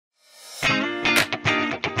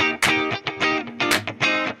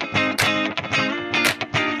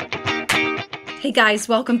Hey guys,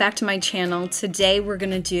 welcome back to my channel. Today we're going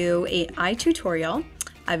to do an eye tutorial.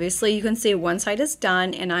 Obviously you can see one side is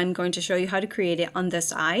done and I'm going to show you how to create it on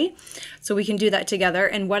this eye. So we can do that together.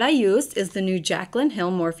 And what I used is the new Jaclyn Hill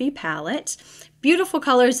Morphe palette. Beautiful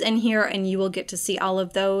colors in here and you will get to see all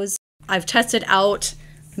of those. I've tested out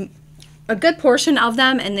a good portion of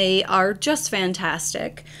them and they are just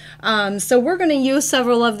fantastic. So we're going to use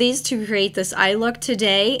several of these to create this eye look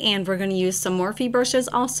today, and we're going to use some Morphe brushes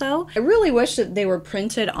also. I really wish that they were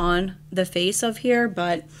printed on the face of here,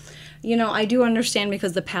 but you know, I do understand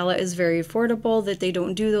because the palette is very affordable that they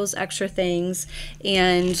don't do those extra things,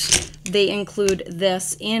 and they include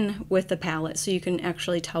this in with the palette so you can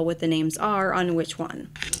actually tell what the names are on which one.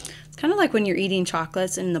 Kind of like when you're eating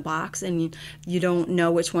chocolates in the box and you don't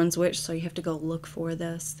know which one's which, so you have to go look for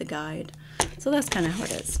the guide. So that's kind of how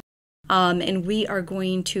it is. And we are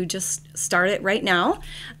going to just start it right now.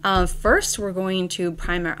 First, we're going to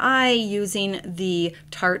prime our eye using the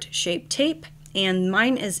Tarte Shape Tape, and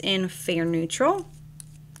mine is in Fair Neutral.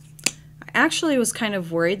 I actually was kind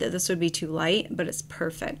of worried that this would be too light, but it's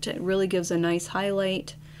perfect. It really gives a nice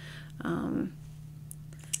highlight.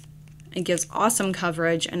 It gives awesome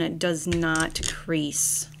coverage and it does not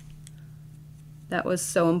crease. That was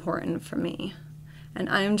so important for me. And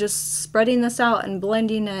I am just spreading this out and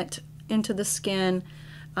blending it into the skin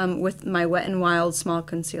with my Wet n Wild small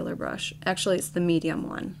concealer brush. Actually, it's the medium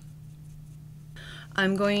one.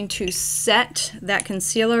 I'm going to set that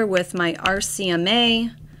concealer with my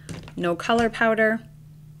RCMA No Color Powder.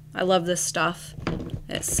 I love this stuff.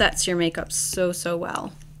 It sets your makeup so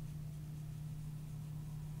well.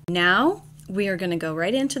 Now we are going to go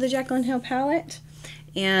right into the Jaclyn Hill palette,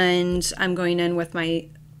 and I'm going in with my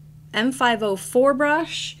M504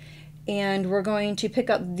 brush, and we're going to pick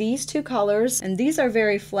up these two colors, and these are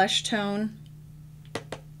very flesh tone.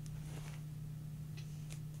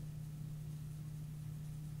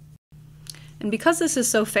 And because this is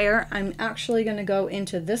so fair, I'm actually going to go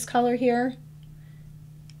into this color here,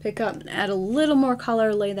 pick up, add a little more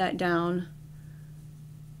color, lay that down.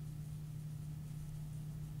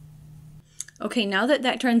 Okay, now that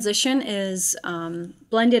that transition is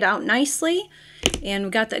blended out nicely and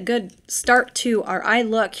we got that good start to our eye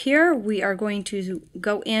look here, we are going to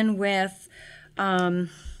go in with our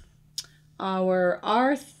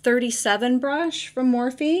R37 brush from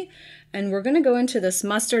Morphe, and we're going to go into this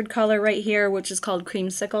mustard color right here, which is called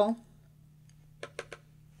Creamsicle.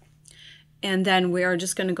 And then we are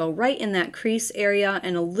just going to go right in that crease area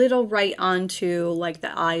and a little right onto like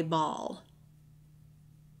the eyeball.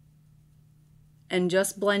 And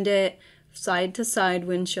just blend it side to side,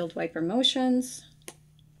 windshield wiper motions.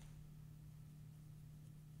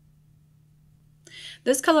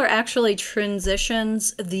 This color actually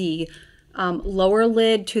transitions the lower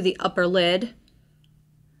lid to the upper lid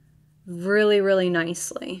really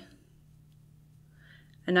nicely.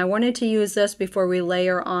 And I wanted to use this before we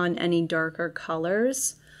layer on any darker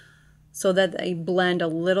colors so that they blend a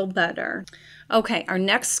little better. Okay, our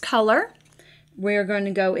next color we're going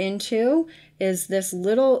to go into is this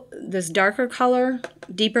darker color,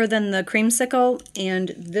 deeper than the Creamsicle,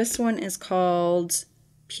 and this one is called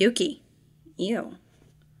Pukey. Ew.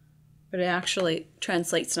 But it actually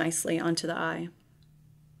translates nicely onto the eye.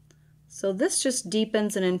 So this just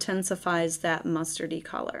deepens and intensifies that mustardy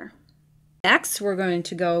color. Next, we're going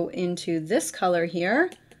to go into this color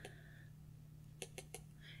here.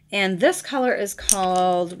 And this color is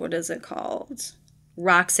called, what is it called?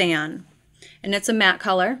 Roxanne. And it's a matte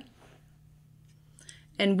color.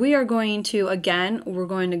 And we are going to, again, we're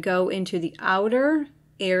going to go into the outer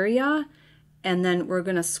area and then we're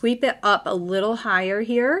going to sweep it up a little higher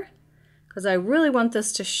here because I really want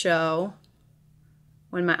this to show.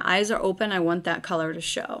 When my eyes are open, I want that color to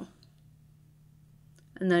show.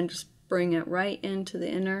 And then just bring it right into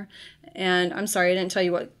the inner. And I'm sorry, I didn't tell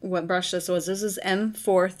you what brush this was. This is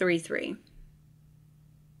M433.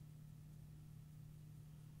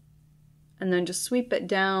 And then just sweep it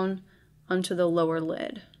down onto the lower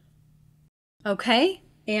lid. Okay,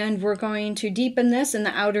 and we're going to deepen this in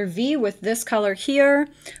the outer V with this color here,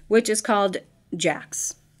 which is called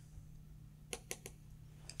Jax.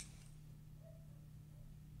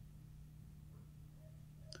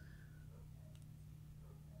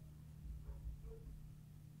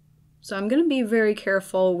 So I'm going to be very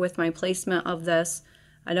careful with my placement of this.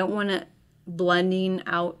 I don't want it blending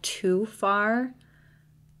out too far.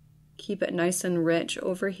 Keep it nice and rich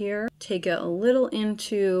over here. Take it a little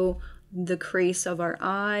into the crease of our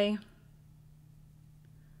eye.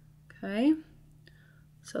 Okay,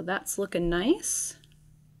 so that's looking nice.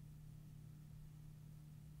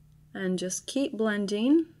 And just keep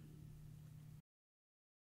blending.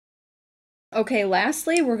 Okay,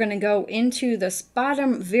 lastly, we're going to go into this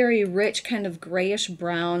bottom very rich kind of grayish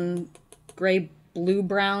brown, gray blue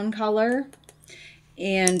brown color.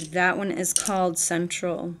 And that one is called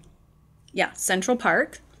Central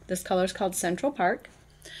Park. This color is called Central Park.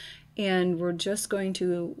 And we're just going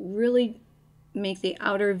to really make the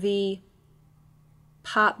outer V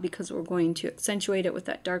pop because we're going to accentuate it with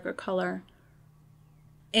that darker color.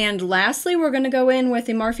 And lastly, we're going to go in with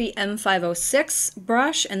the Morphe M506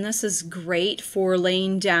 brush, and this is great for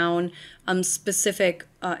laying down in a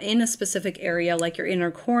specific area, like your inner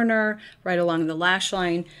corner, right along the lash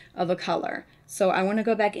line of a color. So I want to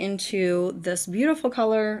go back into this beautiful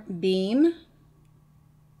color Beam,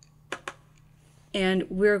 and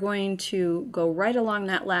we're going to go right along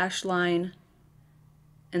that lash line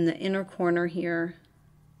in the inner corner here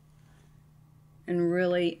and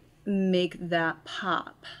really make that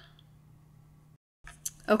pop.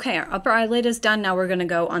 Okay, our upper eyelid is done. Now we're going to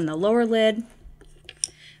go on the lower lid.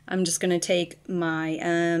 I'm just going to take my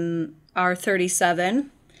R37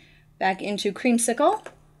 back into Creamsicle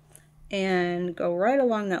and go right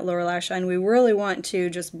along that lower lash line. We really want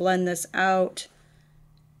to just blend this out,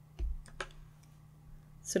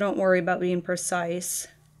 so don't worry about being precise.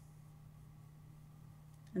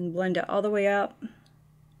 And blend it all the way up.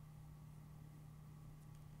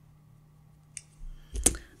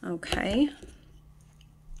 Okay.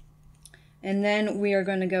 And then we are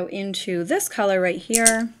going to go into this color right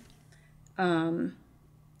here,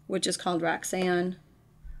 which is called Roxanne,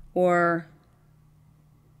 or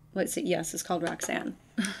let's see, yes, it's called Roxanne.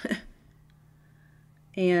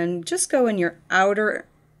 And just go in your outer,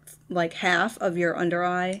 like half of your under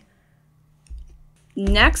eye.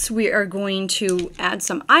 Next, we are going to add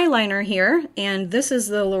some eyeliner here, and this is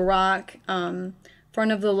the Lorac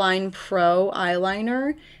Front of the Line Pro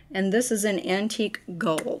eyeliner, and this is an antique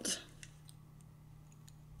gold.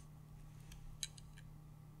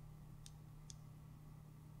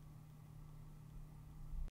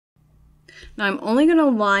 Now I'm only going to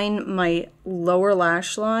line my lower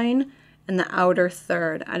lash line and the outer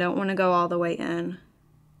third. I don't want to go all the way in.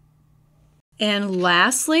 And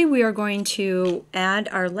lastly, we are going to add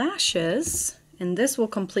our lashes, and this will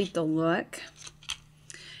complete the look.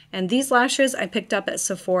 And these lashes I picked up at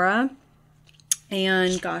Sephora,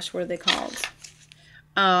 and gosh, what are they called?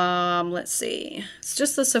 Let's see. It's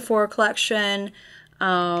just the Sephora collection,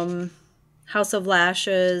 House of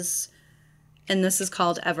Lashes, and this is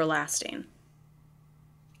called Everlasting.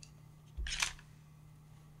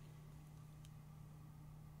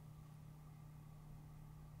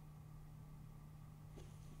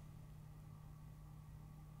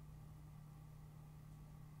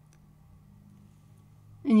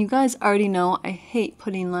 And you guys already know I hate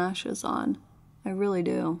putting lashes on. I really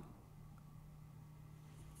do.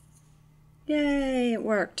 Yay, it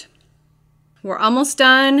worked. We're almost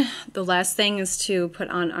done. The last thing is to put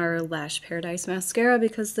on our Lash Paradise mascara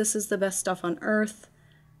because this is the best stuff on earth.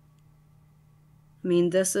 I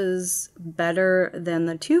mean, this is better than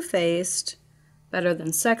the Too Faced, better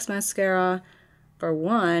than Sex mascara. For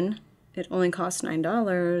one, it only costs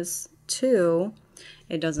 $9. Two,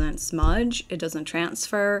 it doesn't smudge, it doesn't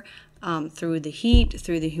transfer through the heat,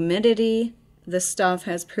 through the humidity. This stuff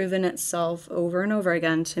has proven itself over and over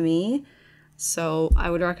again to me. So I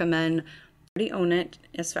would recommend already own it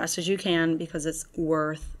as fast as you can because it's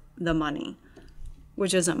worth the money,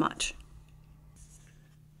 which isn't much.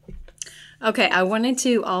 Okay, I wanted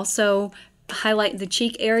to also highlight the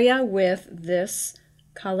cheek area with this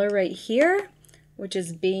color right here, which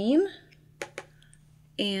is Beam.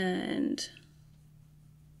 And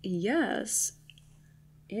yes,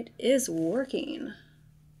 it is working.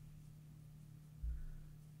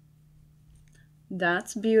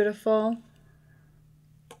 That's beautiful.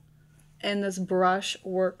 And this brush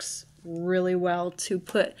works really well to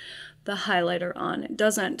put the highlighter on. It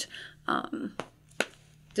doesn't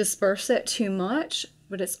disperse it too much,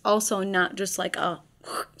 but it's also not just like a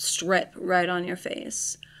strip right on your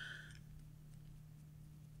face.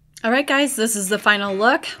 All right, guys, this is the final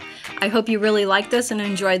look. I hope you really liked this and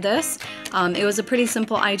enjoyed this. It was a pretty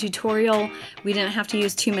simple eye tutorial. We didn't have to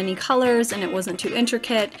use too many colors and it wasn't too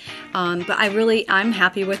intricate, but I'm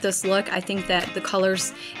happy with this look. I think that the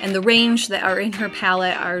colors and the range that are in her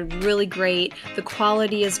palette are really great. The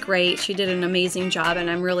quality is great. She did an amazing job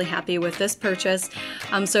and I'm really happy with this purchase.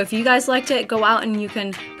 So if you guys liked it, go out and you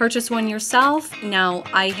can purchase one yourself. Now,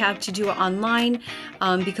 I have to do it online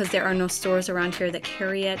because there are no stores around here that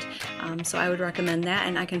carry it. So I would recommend that,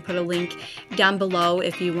 and I can put a link down below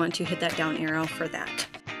if you want to hit that down arrow for that.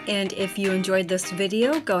 And if you enjoyed this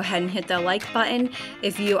video, go ahead and hit that like button.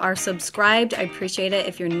 If you are subscribed, I appreciate it.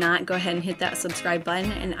 If you're not, go ahead and hit that subscribe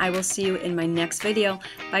button, and I will see you in my next video.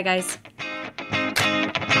 Bye, guys.